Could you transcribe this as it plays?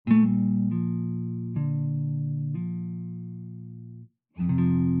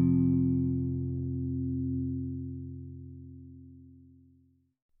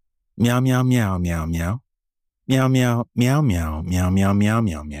Meow meow meow meow meow. Meow meow meow meow meow meow meow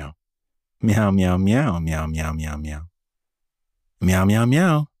meow meow. Meow meow meow meow meow meow meow. Meow meow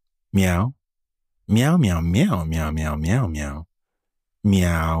meow. Meow. Meow meow meow meow meow meow meow.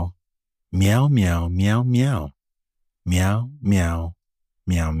 Meow. Meow meow meow meow. Meow meow.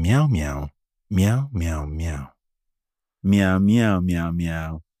 Meow meow meow. Meow meow meow. Meow meow meow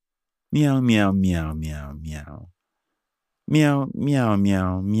meow. Meow meow meow meow meow. Meow meow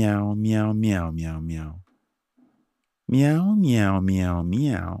meow meow meow meow meow meow. Meow meow meow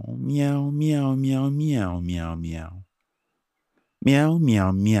meow meow meow meow meow meow meow. Meow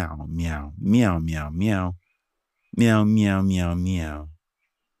meow meow meow meow meow meow. Meow meow meow meow.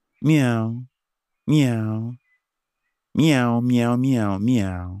 Meow meow. Meow meow meow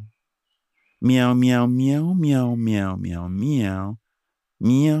meow. Meow meow meow meow meow meow meow.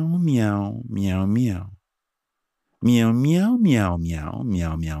 Meow meow meow meow. Meow meow meow meow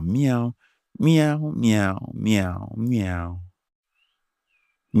meow meow meow. Meow meow meow meow.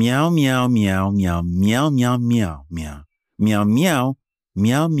 Meow meow meow meow meow meow meow meow. Meow meow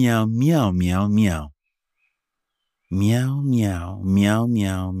meow meow meow meow meow. Meow meow meow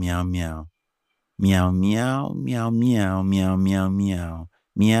meow meow meow. Meow meow meow meow meow meow meow.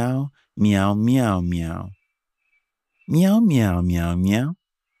 Meow meow meow meow. Meow meow meow meow.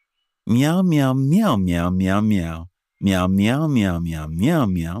 Meow meow meow meow meow meow. Meow meow meow meow meow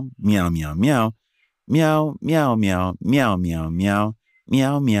meow. Meow meow meow. Meow meow meow meow meow meow.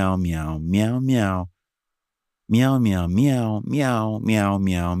 Meow meow meow meow meow. Meow meow meow meow meow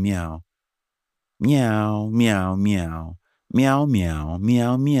meow meow. Meow meow meow. Meow meow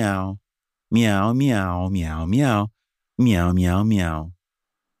meow meow. Meow meow meow meow. Meow meow meow.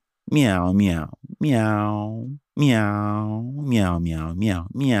 Meow meow meow. Meow meow meow meow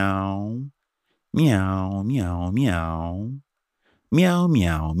meow. Meow meow meow. Meow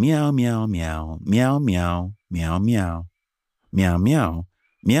meow meow meow meow. Meow meow meow meow. Meow meow.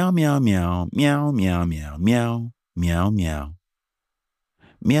 Meow meow meow. Meow meow meow meow. Meow meow.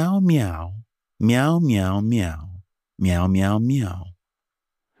 Meow meow. Meow meow meow. Meow meow meow.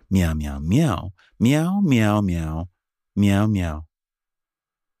 Meow meow meow. Meow meow meow. Meow meow.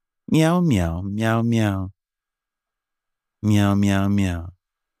 Meow meow meow meow. Meow meow meow.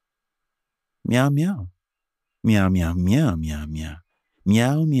 Meow meow. Meow meow meow meow meow.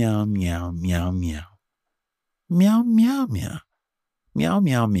 Meow meow meow meow meow. Meow meow meow. Meow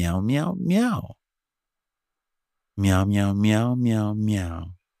meow meow meow meow. Meow meow meow meow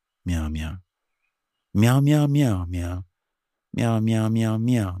meow. Meow meow. Meow meow meow meow. Meow meow meow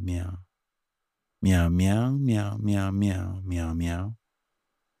meow meow. Meow meow meow meow meow meow meow.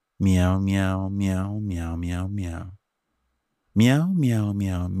 Meow meow meow meow meow meow. Meow meow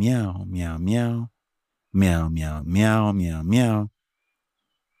meow meow meow meow. Meow meow meow meow meow.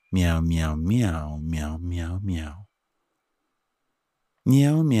 Meow meow meow meow meow meow.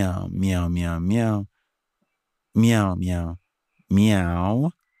 Meow meow meow meow meow. Meow meow.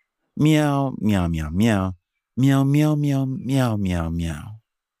 Meow. Meow meow meow meow. Meow meow meow meow meow meow.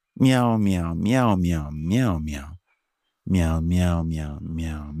 Meow meow meow meow meow meow. Meow meow meow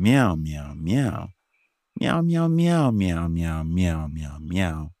meow meow meow meow. Meow meow meow meow meow meow meow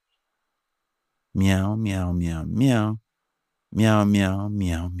meow. Meow meow meow meow. Meow meow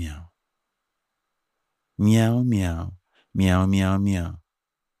meow meow. Meow meow. Meow meow meow.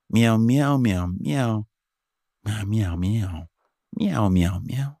 Meow meow meow meow. Meow meow. Meow meow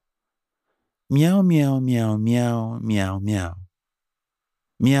meow. Meow meow meow meow meow meow.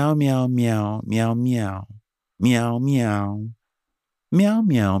 Meow meow meow meow meow. Meow meow. Meow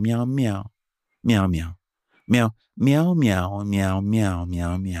meow meow meow. Meow meow. Meow meow meow meow meow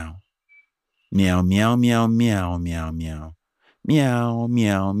meow meow. Meow meow meow meow meow meow. Meow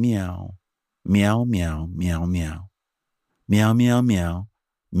meow meow. Meow meow meow meow. Meow meow meow.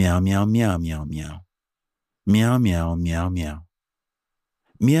 Meow meow meow meow meow. Meow meow meow meow.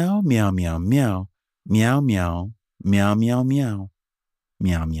 Meow meow meow meow. Meow meow. Meow meow meow.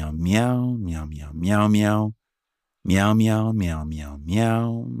 Meow meow meow meow meow meow meow. Meow meow meow meow meow.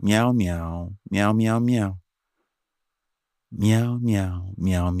 Meow meow. Meow meow meow. Meow meow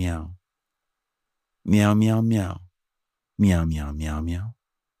meow meow. Meow meow meow. Meow meow meow meow.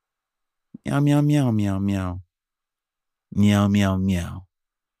 Meow meow meow meow meow. Meow meow meow.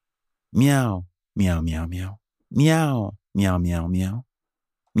 Meow meow meow meow. Meow meow meow meow.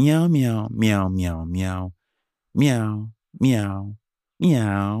 Meow meow meow meow meow. Meow meow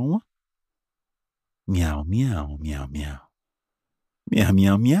meow. Meow meow meow meow. Meow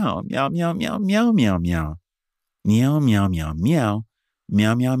meow meow meow meow meow meow meow meow. Meow meow meow meow.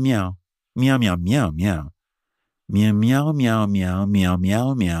 Meow meow meow. Meow meow meow meow. Meow meow meow meow meow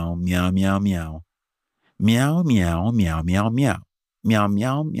meow meow meow meow meow. Meow meow meow meow meow. Meow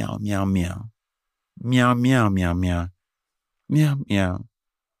meow meow meow meow. Meow meow meow meow. Meow meow.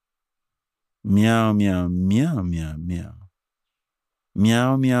 Meow meow meow meow meow.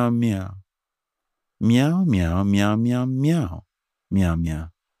 Meow meow meow. Meow meow meow meow meow. Meow meow.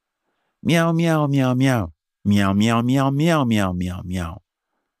 Meow meow meow meow. Meow meow meow meow meow meow meow.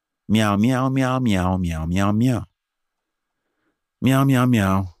 Meow meow meow meow meow meow meow. Meow meow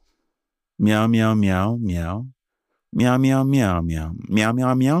meow. Meow meow meow meow. Meow meow meow meow. Meow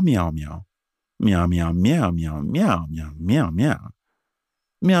meow meow meow meow.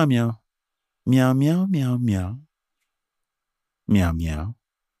 Meow meow meow meow meow meow meow meow.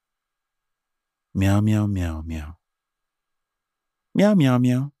 Meow meow. Meow meow meow meow. Meow meow. Meow meow meow meow. Meow meow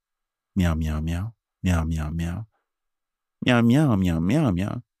meow. Meow meow meow. Meow meow meow.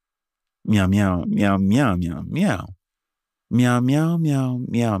 Meow meow meow meow meow. Meow meow meow meow meow meow. Meow meow meow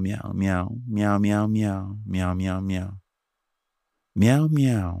meow meow meow. Meow meow meow meow meow meow. Meow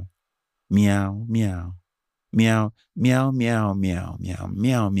meow. Meow meow. Meow meow meow meow meow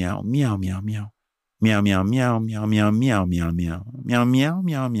meow meow meow meow meow. Meow meow meow meow meow meow meow meow. Meow meow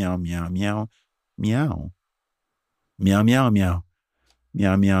meow meow meow meow. Meow. Meow meow meow.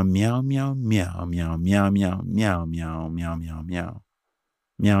 Meow meow meow meow meow meow meow meow meow meow meow meow meow.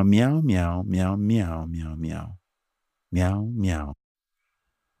 Meow meow meow meow meow meow meow. Meow meow.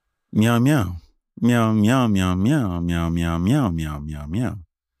 Meow meow. Meow meow meow meow meow meow meow meow meow meow.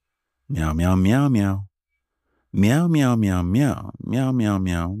 Meow meow meow meow. Meow meow meow meow. Meow meow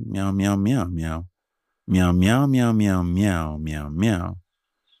meow meow meow meow meow. Meow meow meow meow meow meow meow.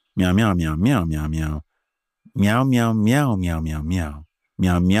 Meow meow meow meow meow meow. Meow meow meow meow meow meow.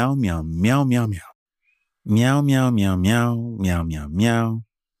 Meow meow meow meow meow meow. Meow meow meow meow meow meow meow.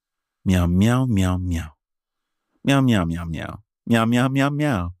 Meow meow meow meow. Meow meow meow meow. Meow meow meow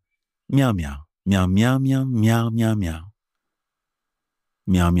meow. Meow meow. Meow meow meow meow meow meow.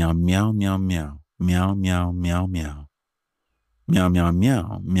 Meow meow meow meow meow. Meow meow meow meow. Meow meow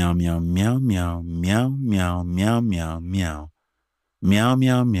meow meow meow meow meow meow meow meow meow meow. Meow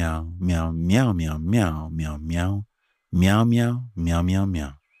meow meow meow meow meow meow meow meow. Meow meow meow meow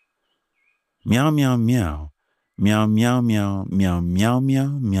meow. Meow meow meow. Meow meow meow meow meow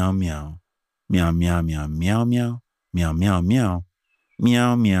meow meow meow. Meow meow meow meow meow. Meow meow meow.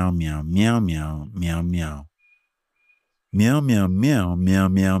 Meow meow meow meow meow meow meow. Meow meow meow meow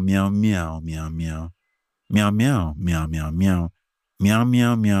meow meow meow meow meow. Meow meow meow meow meow. Meow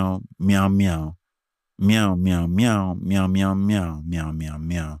meow meow meow meow. Meow meow meow meow meow meow meow meow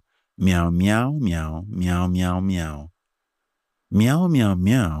meow. Meow meow meow meow meow meow. Meow meow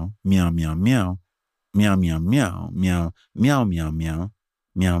meow meow meow meow. Meow meow meow meow meow meow meow.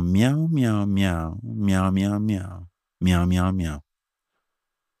 Meow meow meow meow meow meow meow. Meow meow meow.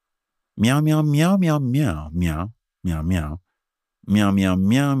 Meow meow meow meow meow meow meow meow. Meow meow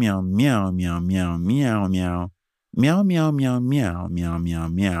meow meow meow meow meow meow meow. Meow meow meow meow meow meow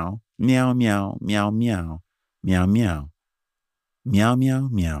meow. Meow meow meow meow. Meow meow. Meow meow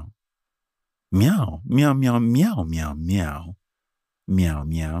meow. Meow meow meow meow meow meow. Meow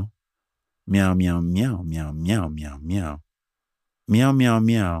meow. Meow meow meow meow meow meow meow. Meow meow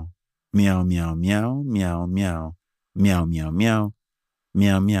meow. Meow meow meow meow meow. Meow meow meow.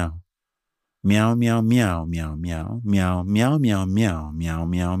 Meow meow. Meow meow meow meow meow meow meow meow meow meow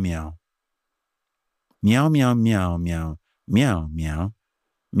meow meow. Meow meow meow meow meow meow.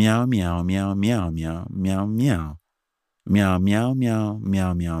 Meow meow meow meow meow meow meow. Meow meow meow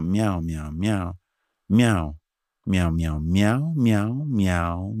meow meow meow meow meow. Meow. Meow meow meow meow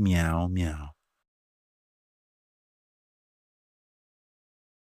meow meow meow.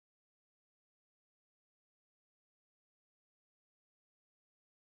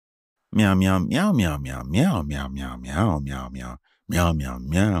 Meow meow meow meow meow meow meow meow meow meow meow. Meow meow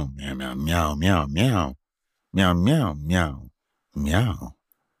meow meow meow meow meow. Meow meow meow meow.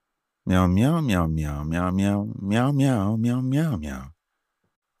 Meow meow meow meow meow meow meow meow meow meow meow.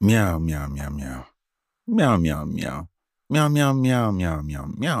 Meow meow meow meow. Meow meow meow. Meow meow meow meow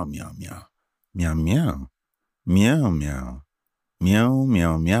meow meow meow meow. Meow meow. Meow meow. Meow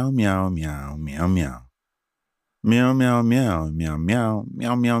meow meow meow meow meow meow. Meow meow meow meow meow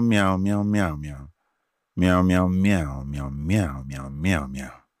meow meow meow meow meow meow. Meow meow meow meow meow meow meow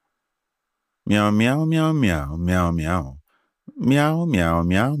meow. Meow meow meow meow meow meow. Meow meow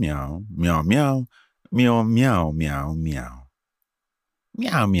meow meow meow meow. Meow meow meow meow.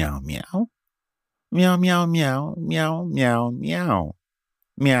 Meow meow meow. Meow meow meow meow meow meow.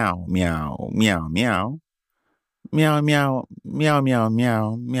 Meow meow meow meow. Meow meow meow meow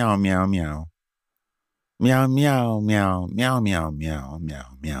meow meow meow meow. Meow meow meow meow meow meow meow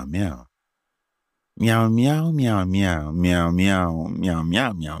meow meow. Meow meow meow meow meow meow meow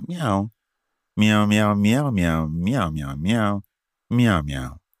meow meow meow. Meow meow meow meow meow meow meow meow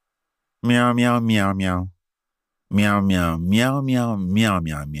meow. Meow meow meow meow. Meow meow meow meow meow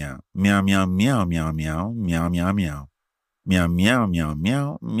meow meow. Meow meow meow meow meow meow meow meow. Meow meow meow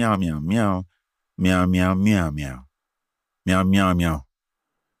meow meow meow meow. Meow meow meow meow. Meow meow meow.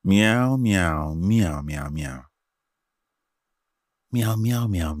 Meow meow meow meow meow. Meow meow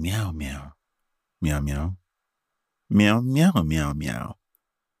meow meow meow. Meow meow.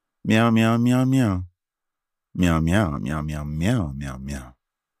 Meow meow meow meow. Meow meow meow meow. Meow meow meow meow meow meow meow.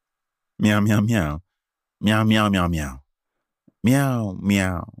 Meow meow meow. Meow meow meow meow. Meow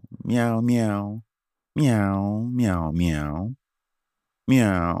meow meow meow. Meow meow meow.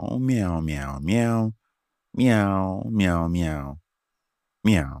 Meow meow meow meow. Meow meow meow.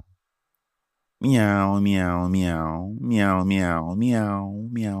 Meow. Meow meow meow. Meow meow meow.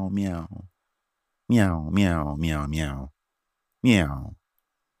 Meow meow. Meow meow meow meow. Meow.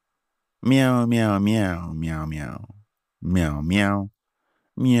 Meow meow meow meow meow. Meow meow.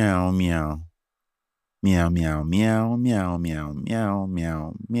 Meow meow. Meow meow meow meow meow meow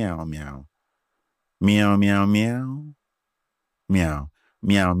meow meow meow. Meow meow meow. Meow.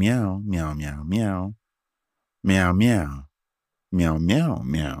 Meow meow meow meow meow. Meow meow. Meow meow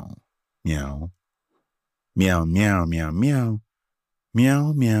meow. Meow. Meow meow meow meow.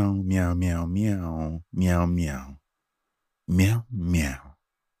 Meow meow meow meow meow. Meow meow. Meow meow.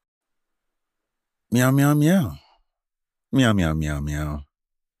 Meow meow meow. Meow meow meow meow.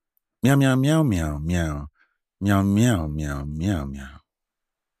 Meow meow meow meow meow. Meow meow meow meow meow.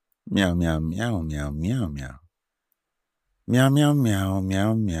 Meow meow meow meow meow meow. Meow meow meow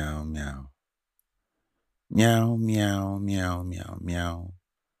meow meow meow. Meow meow meow meow meow.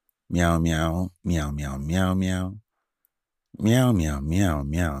 Meow meow meow meow meow meow. Meow meow meow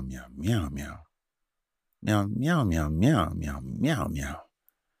meow meow meow meow. Meow meow meow meow meow meow meow.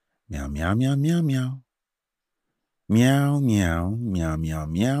 Meow meow meow meow meow. Meow meow meow meow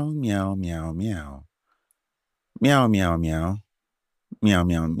meow meow meow meow. Meow meow meow. Meow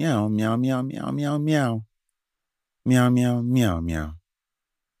meow meow meow meow meow meow meow. Meow meow meow meow.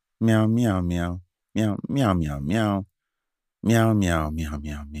 Meow meow meow. Meow meow meow meow. Meow meow meow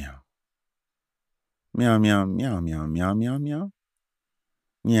meow meow. Meow meow meow meow meow meow meow.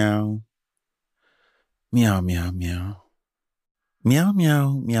 Meow. Meow meow meow. Meow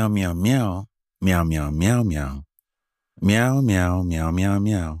meow meow meow meow. Meow meow meow meow. Meow meow meow meow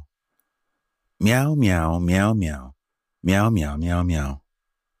meow. Meow meow meow meow. Meow meow meow meow.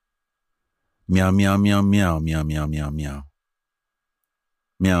 Meow meow meow meow meow meow meow meow.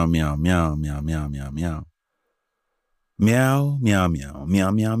 Meow meow meow meow meow meow meow. Meow meow meow meow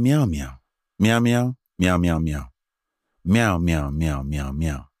meow meow meow. Meow meow meow meow meow. Meow meow meow meow meow. Meow meow meow meow meow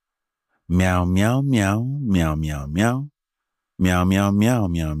meow. Meow meow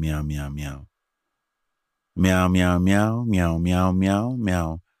meow meow meow meow meow. Meow meow meow meow meow meow meow.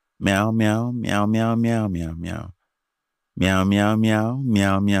 Meow meow meow meow meow meow meow. Meow meow meow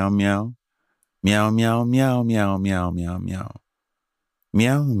meow meow meow. Meow meow meow meow meow meow meow.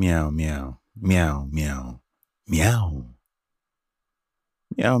 Meow meow meow meow meow meow.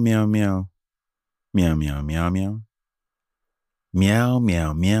 Meow meow meow. Meow meow meow meow. Meow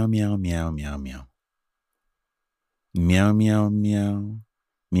meow meow meow meow meow meow. Meow meow meow.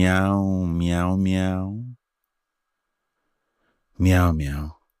 Meow meow meow. Meow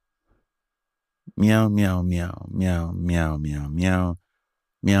meow. Meow meow meow meow meow meow meow.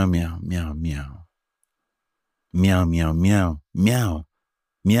 Meow meow meow meow. Meow meow meow meow.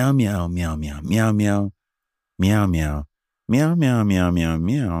 Meow meow meow meow meow meow. Meow meow. Meow meow meow meow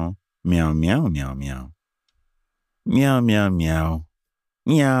meow. Meow meow meow meow. Meow meow meow.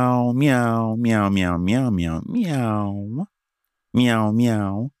 Meow meow meow meow meow meow meow. Meow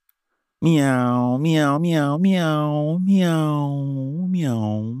meow. Meow meow meow meow meow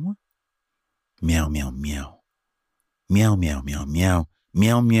meow. Meow meow meow. Meow meow meow meow.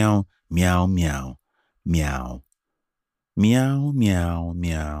 Meow meow meow meow. Meow. Meow meow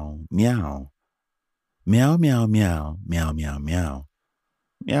meow meow. Meow meow meow meow meow meow.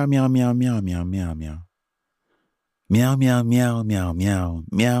 Meow meow meow meow meow meow meow. Meow meow meow meow meow.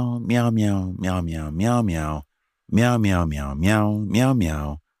 Meow meow meow meow meow meow meow. Meow meow meow meow meow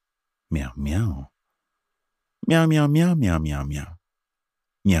meow. Meow meow. Meow meow meow meow meow meow.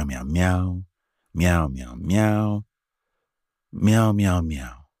 Meow meow meow. Meow meow meow. Meow meow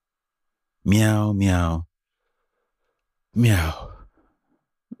meow. Meow meow. Meow.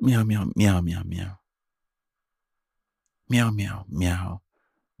 Meow meow meow meow meow. Meow meow meow.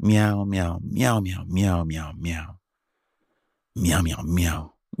 Meow, meow, meow, meow, meow, meow, meow. Meow, meow,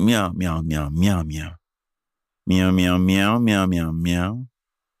 meow. Meow, meow, meow, meow, meow. Meow, meow, meow, meow, meow, meow.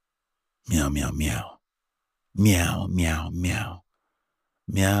 Meow, meow, meow. Meow, meow, meow.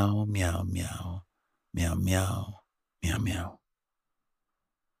 Meow, meow, meow. Meow, meow. Meow, meow.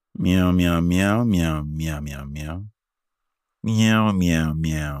 Meow, meow, meow, meow, meow, meow, meow. Meow, meow,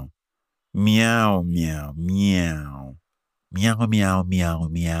 meow. Meow, meow, meow. Meow, meow, meow,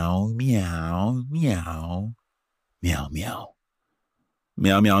 meow, meow, meow. Meow, meow.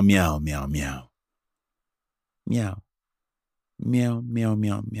 Meow, meow, meow, meow, meow. Meow. Meow, meow,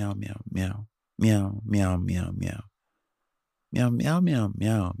 meow, meow, meow, meow. Meow, meow, meow, meow. Meow, meow, meow,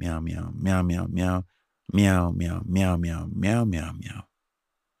 meow, meow, meow, meow, meow, meow. Meow, meow, meow, meow, meow, meow, meow.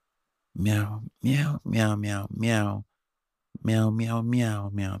 Meow, meow, meow, meow, meow. Meow, meow, meow,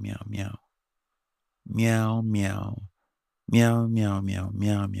 meow, meow, meow. Meow, meow. Meow, meow, meow,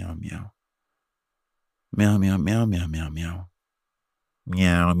 meow, meow, meow. Meow, meow, meow, meow, meow, meow.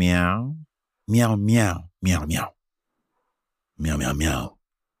 Meow, meow. Meow, meow, meow, meow. Meow, meow, meow.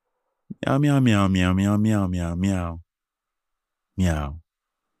 Meow, meow, meow, meow, meow, meow, meow, meow. Meow.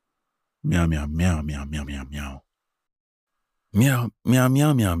 Meow, meow, meow, meow, meow, meow, meow. Meow, meow,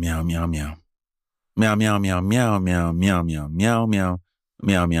 meow, meow, meow, meow, meow. Meow, meow, meow, meow, meow, meow, meow, meow, meow.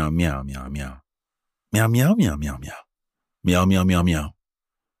 Meow, meow, meow, meow, meow. Meow, meow, meow, meow, meow. Meow, meow, meow, meow.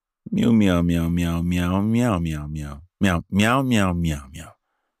 Meow, meow, meow, meow, meow, meow, meow, meow. Meow, meow, meow, meow, meow.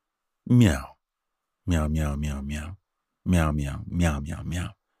 Meow. Meow, meow, meow, meow. Meow, meow, meow, meow, meow.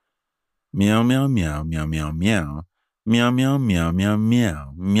 Meow, meow, meow, meow, meow, meow. Meow, meow, meow, meow,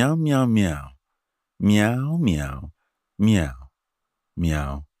 meow. Meow, meow, meow. Meow, meow. Meow.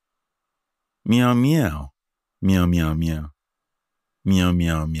 Meow. Meow, meow. Meow, meow, meow. Meow,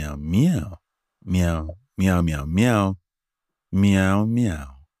 meow, meow, meow. Meow, meow, meow, meow. Meow, meow.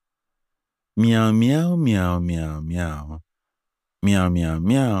 Meow, meow, meow, meow, meow. Meow, meow,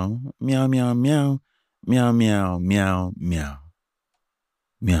 meow. Meow, meow, meow. Meow, meow, meow, meow.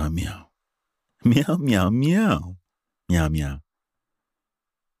 Meow, meow. Meow, meow, meow. Meow, meow.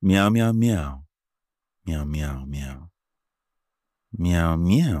 Meow, meow, meow. Meow, meow, meow. Meow,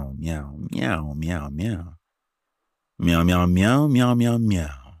 meow, meow, meow, meow, meow. Meow, meow, meow, meow, meow,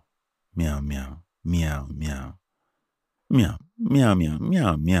 meow. Meow, meow, meow, meow. Meow, meow,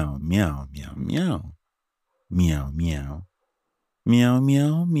 meow, meow, meow, meow, meow, meow. Meow, meow. Meow,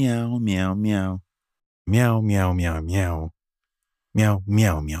 meow, meow, meow, meow. Meow, meow, meow, meow. Meow,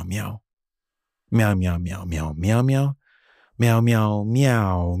 meow, meow, meow. Meow, meow, meow, meow, meow, meow. Meow, meow,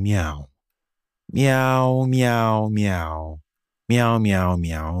 meow, meow. Meow, meow, meow. Meow, meow,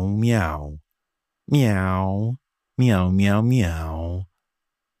 meow, meow. Meow. Meow, meow, meow.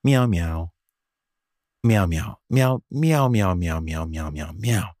 Meow, meow. Meow, meow. Meow, meow, meow, meow, meow, meow, meow,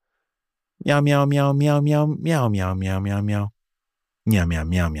 meow. Meow, meow, meow, meow, meow, meow, meow, meow, meow, meow. Meow, meow,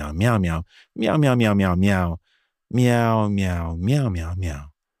 meow, meow, meow, meow. Meow, meow, meow, meow, meow. Meow, meow, meow, meow,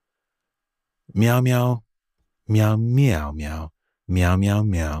 meow. Meow, meow. Meow, meow, meow. Meow, meow,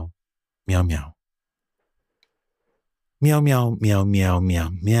 meow. Meow, meow. Meow, meow, meow, meow, meow,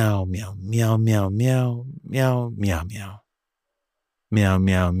 meow, meow, meow, meow, meow, meow, meow, meow. Meow,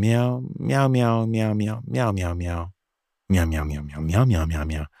 meow, meow, meow, meow, meow, meow, meow, meow, meow. Meow, meow, meow, meow, meow, meow, meow,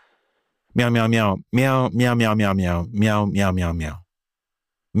 meow. Meow, meow, meow, meow, meow, meow, meow, meow, meow, meow, meow, meow.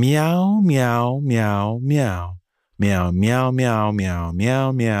 Meow, meow, meow, meow. Meow, meow, meow, meow,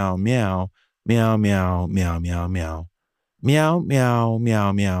 meow, meow, meow. Meow, meow, meow, meow, meow. Meow, meow,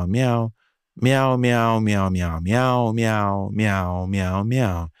 meow, meow, meow. Meow, meow, meow, meow, meow, meow, meow, meow,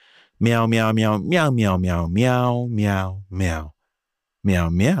 meow. Meow, meow, meow, meow, meow, meow, meow, meow, meow.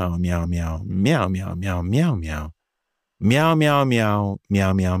 Meow, meow, meow, meow, meow, meow, meow, meow, meow. Meow, meow, meow,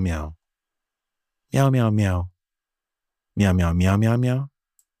 meow, meow, meow. Meow, meow, meow. Meow, meow, meow, meow, meow.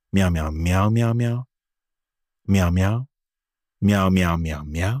 Meow, meow, meow, meow, meow. Meow, meow. Meow, meow, meow,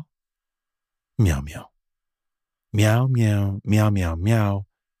 meow. Meow, meow. Meow, meow, meow, meow,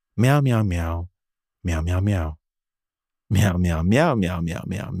 meow. Meow, meow, meow. Meow, meow, meow. Meow, meow, meow, meow, meow,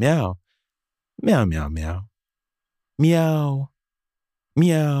 meow, meow. Meow, meow, meow. Meow.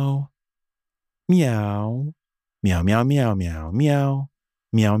 Meow. Meow. Meow, meow, meow, meow, meow.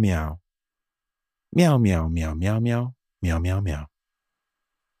 Meow, meow. Meow, meow, meow, meow, meow. Meow, meow, meow.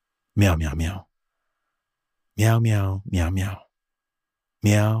 Meow, meow, meow. Meow, meow, meow, meow.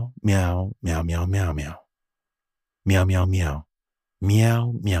 Meow, meow, meow, meow, meow, meow. Meow, meow, meow.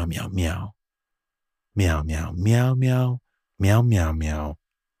 Meow, meow, meow, meow. Meow, meow, meow, meow. Meow, meow, meow.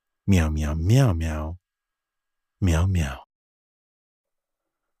 Meow, meow, meow, meow. Meow, meow.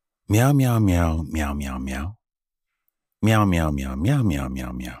 Meow, meow, meow, meow, meow, meow. Meow, meow, meow, meow, meow,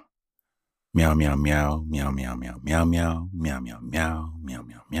 meow, meow. Meow, meow, meow, meow, meow, meow, meow, meow, meow, meow, meow, meow,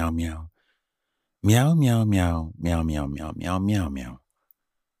 meow, meow, meow. Meow, meow, meow, meow, meow, meow, meow, meow, meow.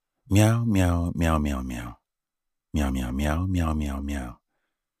 Meow, meow, meow, meow, meow. Meow, meow, meow, meow, meow, meow.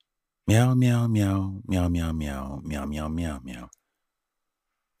 Meow, meow, meow, meow, meow, meow, meow, meow, meow, meow.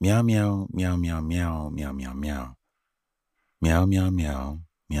 Meow, meow, meow, meow, meow, meow, meow, meow. Meow, meow, meow,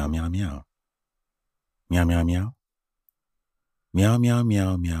 meow, meow, meow. Meow, meow, meow. Meow, meow,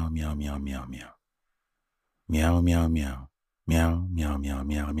 meow, meow, meow, meow, meow, meow. Meow, meow, meow. Meow, meow,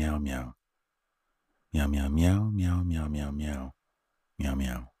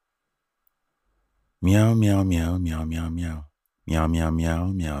 meow, meow, meow, meow. Meow, meow, meow,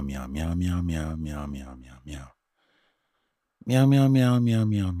 meow, meow, meow, meow. Meow, meow. Meow, meow, meow, meow,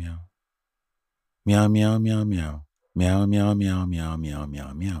 meow, meow. Meow, meow, meow, meow, meow, meow, meow, meow, meow, meow, meow, meow. Meow, meow, meow, meow, meow, meow. Meow, meow, meow, meow. Meow, meow, meow, meow, meow,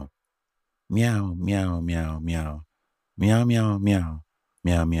 meow, meow. Meow, meow, meow, meow. Meow,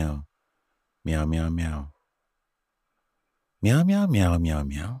 meow, meow. Meow, meow. Meow, meow, meow. Meow, meow, meow, meow,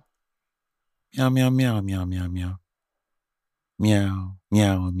 meow. Meow, meow, meow, meow, meow, meow. Meow,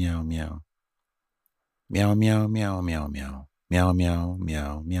 meow, meow, meow. Meow, meow, meow, meow, meow. Meow, meow,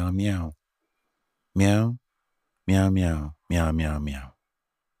 meow, meow, meow. Meow, meow, meow, meow, meow, meow.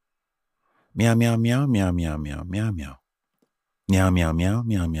 Meow, meow, meow, meow, meow, meow, meow, meow. Meow, meow, meow,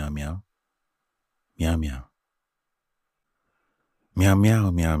 meow, meow, meow. Meow, meow. Meow,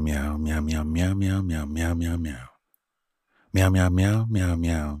 meow, meow, meow, meow, meow, meow, meow, meow, meow, meow, meow. Meow, meow, meow, meow,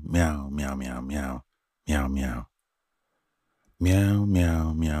 meow, meow, meow, meow, meow. Meow, meow. Meow,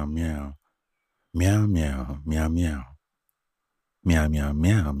 meow, meow, meow. Meow, meow, meow, meow. Meow, meow,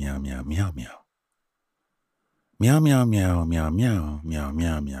 meow, meow, meow, meow, meow. Meow, meow, meow, meow, meow, meow,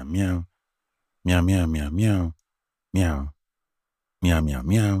 meow, meow, meow. Meow, meow, meow, meow. Meow. Meow, meow,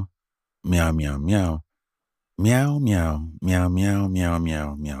 meow. Meow, meow, meow. Meow, meow, meow, meow, meow,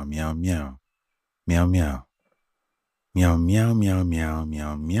 meow, meow, meow, meow. Meow, meow. Meow, meow, meow, meow,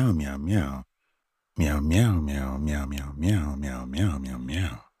 meow, meow, meow, meow. Meow, meow, meow, meow, meow, meow, meow, meow, meow,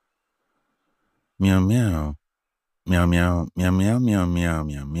 meow. Meow, meow. Meow, meow, meow, meow, meow,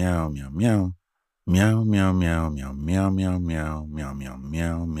 meow, meow, meow, meow, meow. Meow, meow, meow, meow, meow, meow, meow, meow, meow,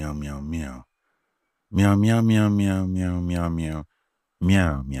 meow, meow, meow, meow. Meow, meow, meow, meow, meow, meow, meow.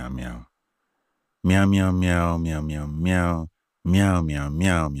 Meow, meow, meow. Meow, meow, meow, meow, meow, meow. Meow, meow,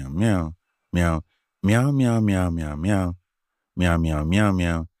 meow, meow, meow. Meow. Meow, meow, meow, meow, meow. Meow, meow, meow,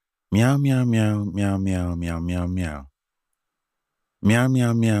 meow. Meow, meow, meow, meow, meow, meow, meow, meow. Meow,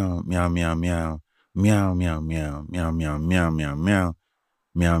 meow, meow, meow, meow, meow. Meow, meow, meow, meow, meow, meow, meow, meow.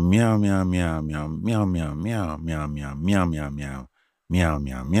 Meow, meow, meow, meow, meow, meow, meow, meow, meow, meow, meow, meow, meow. Meow,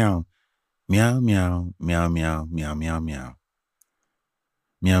 meow, meow. Meow, meow, meow, meow, meow, meow, meow.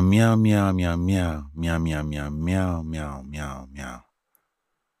 Meow, meow, meow, meow, meow, meow, meow, meow, meow, meow, meow, meow. Meow,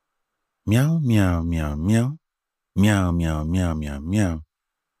 meow, meow, meow. Meow, meow, meow, meow, meow. Meow, meow, meow, meow, meow.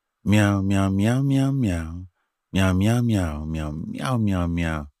 Meow, meow, meow, meow, meow, meow, meow. Meow, meow, meow, meow. Meow, meow, meow, meow, meow, meow. Meow, meow, meow, meow, meow, meow. Meow,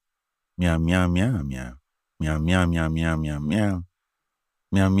 meow, meow, meow. Meow, meow, meow, meow, meow, meow. Meow, meow, meow. Meow, meow, meow, meow, meow, meow, meow, meow, meow, meow, meow, meow. Meow, meow, meow, meow, meow, meow, meow, meow, meow, meow, meow.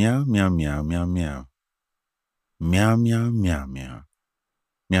 Meow, meow, meow, meow, meow, meow, meow, meow. Meow, meow, meow, meow, meow, meow, meow.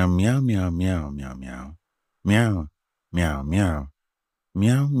 Meow, meow, meow, meow, meow, meow, meow. Meow, meow.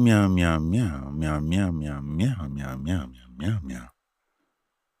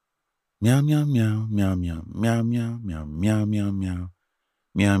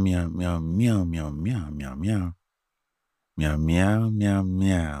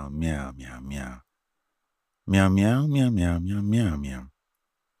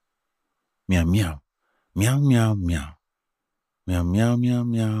 Meow, meow, meow. Meow, meow, meow,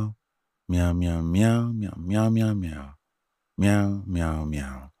 meow. Meow, meow, meow, meow, meow, meow, meow. Meow, meow,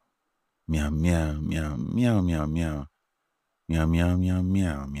 meow. Meow, meow, meow, meow, meow, meow. Meow, meow, meow,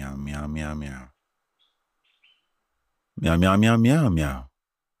 meow, meow, meow, meow, meow. Meow, meow, meow, meow, meow.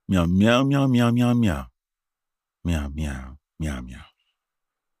 Meow, meow, meow, meow, meow, meow. Meow, meow, meow, meow.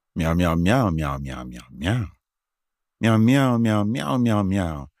 Meow, meow, meow, meow, meow, meow, meow. Meow, meow, meow, meow, meow,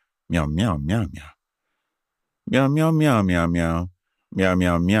 meow. Meow, meow, meow, meow. Meow, meow, meow, meow, meow. Meow,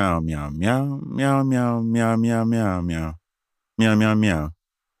 meow, meow, meow, meow. Meow, meow, meow, meow, meow, meow. Meow, meow, meow.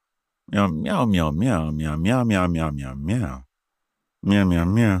 Meow, meow, meow, meow, meow, meow, meow, meow, meow, meow. Meow, meow,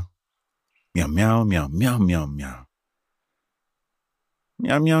 meow. Meow, meow, meow, meow, meow, meow.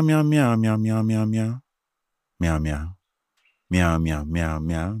 Meow, meow, meow, meow, meow, meow, meow, meow. Meow, meow. Meow, meow, meow,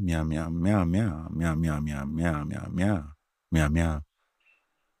 meow, meow, meow, meow, meow, meow, meow, meow, meow, meow, meow. Meow, meow.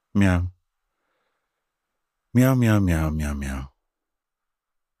 Meow. Meow, meow, meow, meow, meow.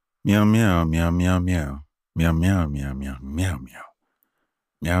 Meow, meow, meow, meow, meow. Meow, meow, meow, meow, meow, meow.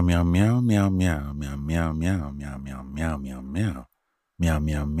 Meow meow meow meow meow meow meow meow meow meow meow meow meow. Meow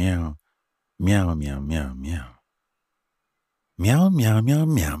meow meow. Meow meow meow meow. Meow meow meow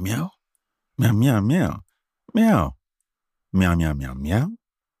meow meow. Meow meow meow. Meow. Meow meow meow meow.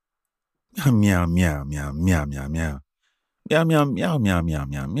 Meow meow meow meow meow meow. Meow meow meow meow meow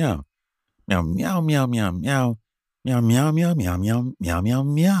meow meow. Meow meow meow meow meow. Meow meow meow meow meow meow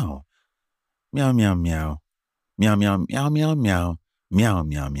meow meow. Meow meow meow. Meow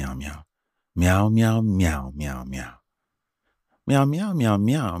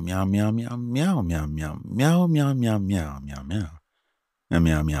meow meow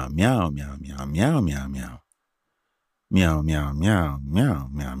meow meow. Meow meow meow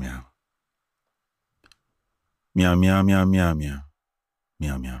meow. Meow meow meow meow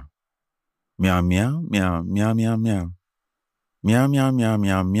meow. Meow meow meow meow meow meow meow meow meow meow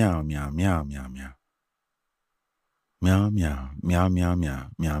meow meow meow meow meow meow. Meow meow meow meow meow meow meow meow. Meow meow meow meow meow meow. Meow meow meow meow meow. Meow meow. Meow meow meow meow meow meow. Meow meow meow meow meow meow meow meow meow. Meow meow meow meow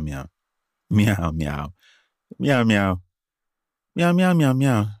meow meow meow. Meow meow. Meow meow. Meow meow meow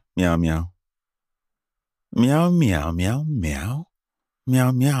meow meow meow. Meow meow meow meow.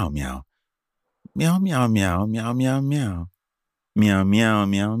 Meow meow meow. Meow meow meow meow meow meow. Meow meow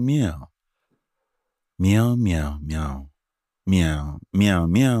meow meow. Meow meow meow. Meow meow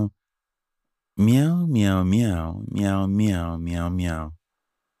meow. Meow meow meow meow meow meow meow.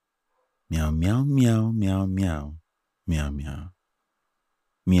 Meow meow meow meow meow. Meow meow.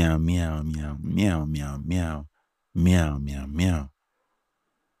 Meow meow meow meow meow meow. Meow meow meow.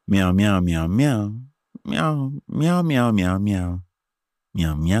 Meow meow meow meow. Meow meow meow meow meow.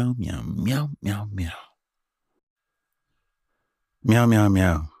 Meow meow meow meow meow meow. Meow meow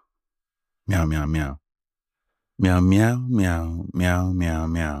meow. Meow meow meow. Meow meow meow meow meow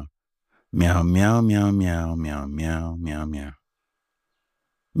meow. Meow meow meow meow meow meow meow meow.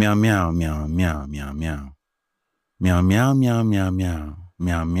 Meow meow meow meow meow meow. Meow meow meow meow meow.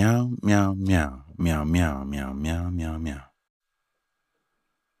 Meow meow meow meow. Meow meow meow meow meow meow.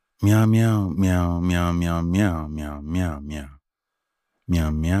 Meow meow meow meow meow meow meow meow meow.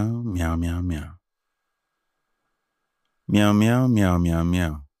 Meow meow meow meow meow. Meow meow meow meow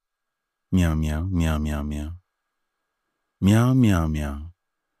meow. Meow meow meow meow meow. Meow meow meow.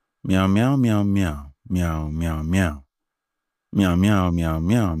 Meow meow meow meow. Meow meow meow. Meow meow meow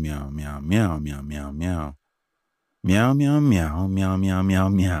meow meow meow meow meow meow meow. Meow meow meow meow meow meow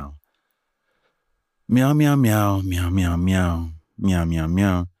meow. Meow meow meow meow meow meow. Meow meow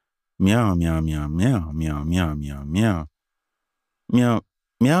meow. Meow meow meow meow meow meow meow meow. Meow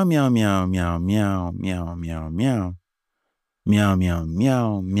meow meow meow meow meow meow meow meow. Meow meow meow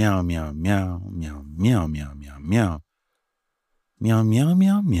meow meow meow meow meow meow meow meow. Meow meow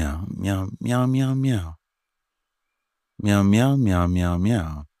meow meow meow meow meow meow. Meow meow meow meow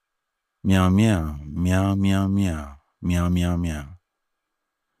meow. Meow meow meow meow meow meow meow meow.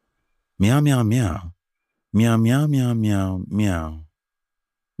 Meow meow meow. Meow meow meow meow meow.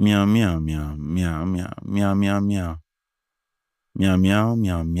 Meow meow meow meow meow meow meow meow. Meow meow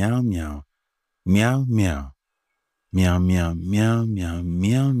meow meow meow. Meow meow. Meow meow meow meow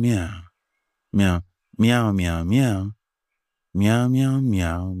meow meow. Meow meow meow meow. Meow meow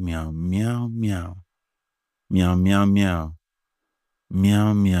meow meow meow meow. Meow meow meow.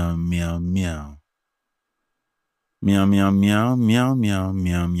 Meow meow meow meow. Meow meow meow meow meow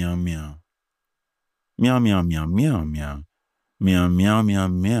meow meow meow. Meow meow meow meow meow. Meow meow meow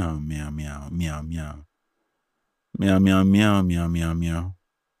meow meow meow meow meow. Meow meow meow meow meow meow.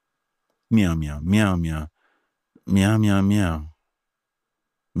 Meow meow meow meow. Meow meow meow.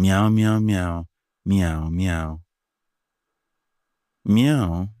 Meow meow meow. Meow meow.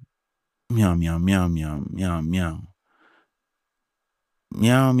 Meow. Meow meow meow meow meow meow.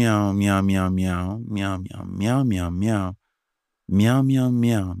 Meow meow meow meow meow meow meow meow meow. Meow meow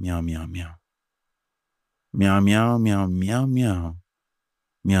meow meow meow meow. Meow meow meow meow meow.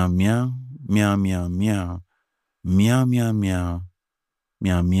 Meow meow meow meow meow. Meow meow meow.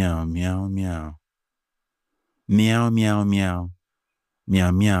 Meow meow meow meow. Meow meow meow.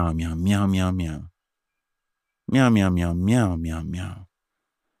 Meow meow meow meow meow meow. Meow meow meow meow meow meow.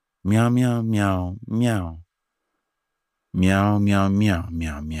 Meow meow meow meow. Meow meow meow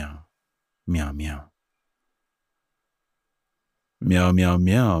meow meow. Meow meow. Meow meow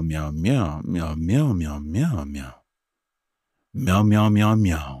meow meow meow meow meow meow meow meow. Meow meow meow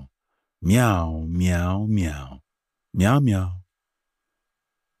meow. Meow meow meow. Meow meow.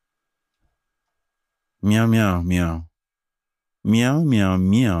 Meow meow meow. Meow meow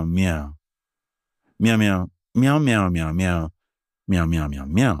meow meow. Meow meow. Meow meow meow meow. Meow meow meow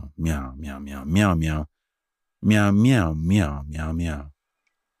meow. Meow meow meow meow meow. Meow meow meow meow meow.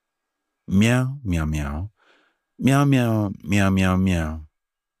 Meow meow meow. Meow meow meow meow meow.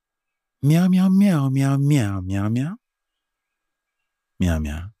 Meow, meow, meow, meow, meow, meow, meow. Meow,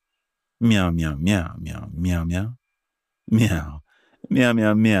 meow. Meow, meow, meow, meow, meow, meow. Meow. Meow,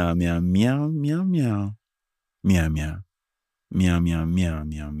 meow, meow, meow, meow, meow, meow. Meow, meow. Meow, meow, meow,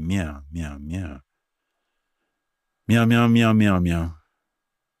 meow, meow, meow, meow.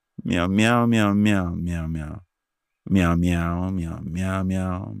 Meow, meow, meow, meow, meow. Meow, meow, meow,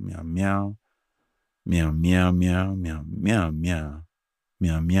 meow, meow, meow. Meow, meow, meow, meow, meow, meow, meow. Meow, meow, meow, meow, meow, meow.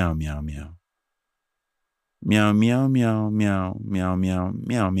 Meow, meow, meow, meow. Meow, meow, meow, meow, meow, meow,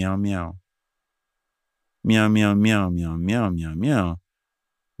 meow, meow, meow. Meow, meow, meow,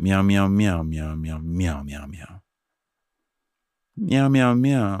 meow, meow, meow, meow.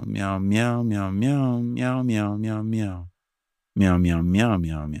 Meow, meow, meow, meow, meow,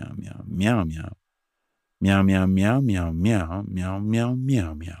 meow, meow, meow. Meow, meow, meow, meow, meow, meow, meow, meow,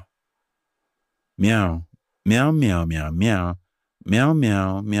 meow, meow, meow. Meow, meow, meow, meow, meow, meow, meow, meow. Meow,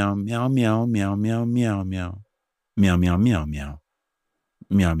 meow, meow, meow, meow, meow, meow, meow, meow. Meow, meow, meow, meow, meow. Meow, meow, meow, meow, meow, meow, meow, meow, meow. Meow, meow, meow, meow.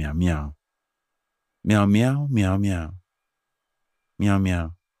 Meow, meow, meow. Meow, meow, meow, meow. Meow,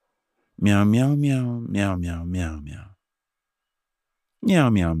 meow. Meow, meow, meow, meow, meow, meow, meow. Meow,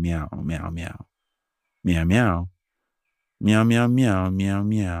 meow, meow, meow, meow. Meow, meow. Meow, meow, meow, meow,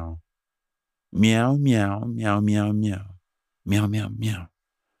 meow. Meow, meow, meow, meow, meow. Meow, meow, meow.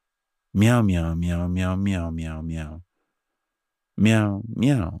 Meow, meow, meow, meow, meow, meow, meow. Meow,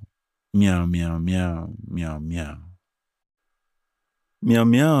 meow. Meow, meow, meow, meow, meow. Meow,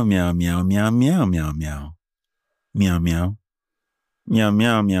 meow, meow, meow, meow, meow, meow, meow. Meow, meow. Meow,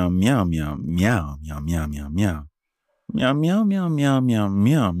 meow, meow, meow, meow, meow, meow, meow, meow, meow. Meow, meow, meow, meow, meow,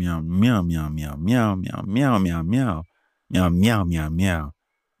 meow, meow, meow, meow, meow, meow, meow, meow, meow, meow. Meow, meow, meow, meow.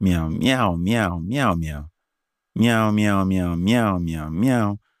 Meow, meow, meow, meow, meow. Meow, meow, meow, meow, meow,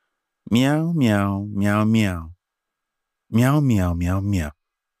 meow. Meow, meow, meow, meow. Meow, meow, meow, meow.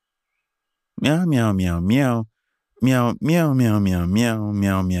 Meow, meow, meow, meow. Meow, meow, meow, meow, meow, meow,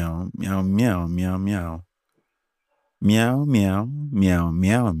 meow, meow, meow, meow, meow. Meow, meow, meow,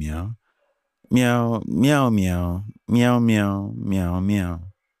 meow, meow. Meow, meow, meow, meow, meow, meow, meow.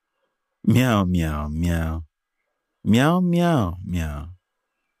 Meow, meow, meow. Meow, meow, meow.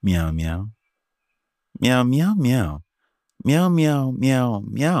 Meow, meow. Meow, meow, meow. Meow, meow, meow,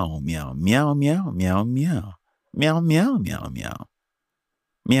 meow, meow, meow, meow, meow, meow. Meow, meow, meow, meow.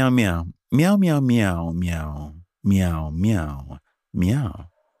 Meow, meow. Meow, meow, meow, meow. Meow, meow. Meow.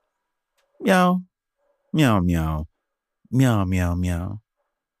 Meow. Meow, meow. Meow, meow, meow.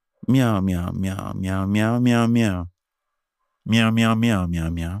 Meow, meow, meow, meow, meow, meow, meow. Meow, meow, meow, meow,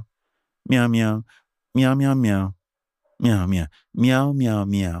 meow. Meow, meow. Meow, meow, meow. Meow, meow. Meow, meow,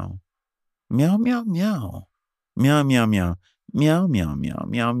 meow. Meow, meow, meow. Meow, meow, meow. Meow, meow, meow,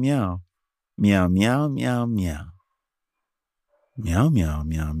 meow, meow. Meow, meow, meow, meow. Meow, meow,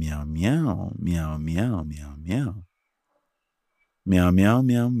 meow, meow, meow. Meow, meow, meow, meow. Meow, meow,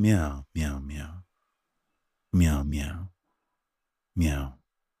 meow, meow, meow, meow. Meow, meow. Meow.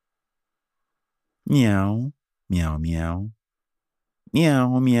 Meow, meow, meow.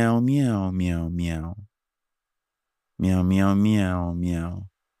 Meow, meow, meow, meow, meow. Meow, meow, meow, meow.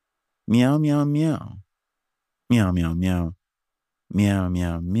 Meow, meow, meow. Meow, meow, meow. Meow,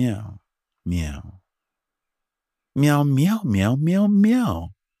 meow, meow. Meow. Meow, meow, meow, meow, meow.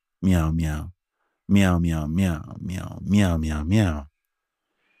 Meow, meow. Meow, meow, meow, meow, meow, meow, meow.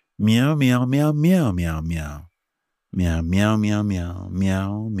 Meow, meow, meow, meow, meow, meow. Meow, meow, meow, meow,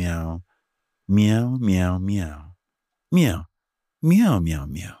 meow, meow. Meow, meow, meow. Meow. Meow, meow,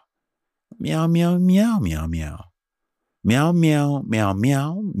 meow. Meow, meow, meow, meow, meow. Meow, meow, meow,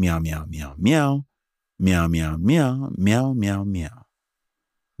 meow, meow, meow, meow, meow. Meow, meow, meow, meow, meow, meow.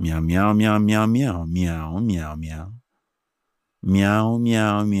 Meow, meow, meow, meow, meow, meow, meow, meow. Meow,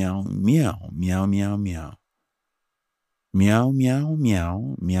 meow, meow, meow, meow, meow, meow. Meow, meow, meow,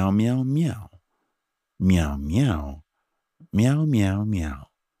 meow, meow, meow. Meow, meow. Meow, meow, meow.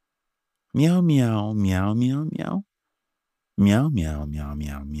 Meow, meow, meow, meow, meow. Meow, meow, meow,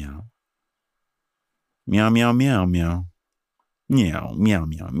 meow, meow. Meow, meow, meow, meow. Meow, meow,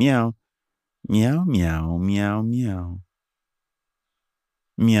 meow, meow. Meow, meow, meow, meow.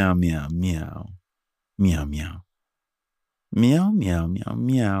 Meow, meow, meow. Meow, meow. Meow, meow, meow,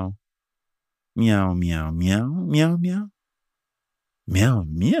 meow. Meow, meow, meow, meow, meow. Meow,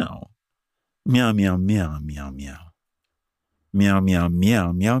 meow. Meow, meow, meow, meow, meow. Meow, meow,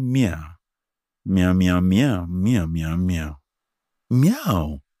 meow, meow, meow. Meow, meow, meow, meow, meow, meow.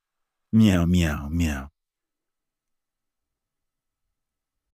 Meow. Meow, meow, meow.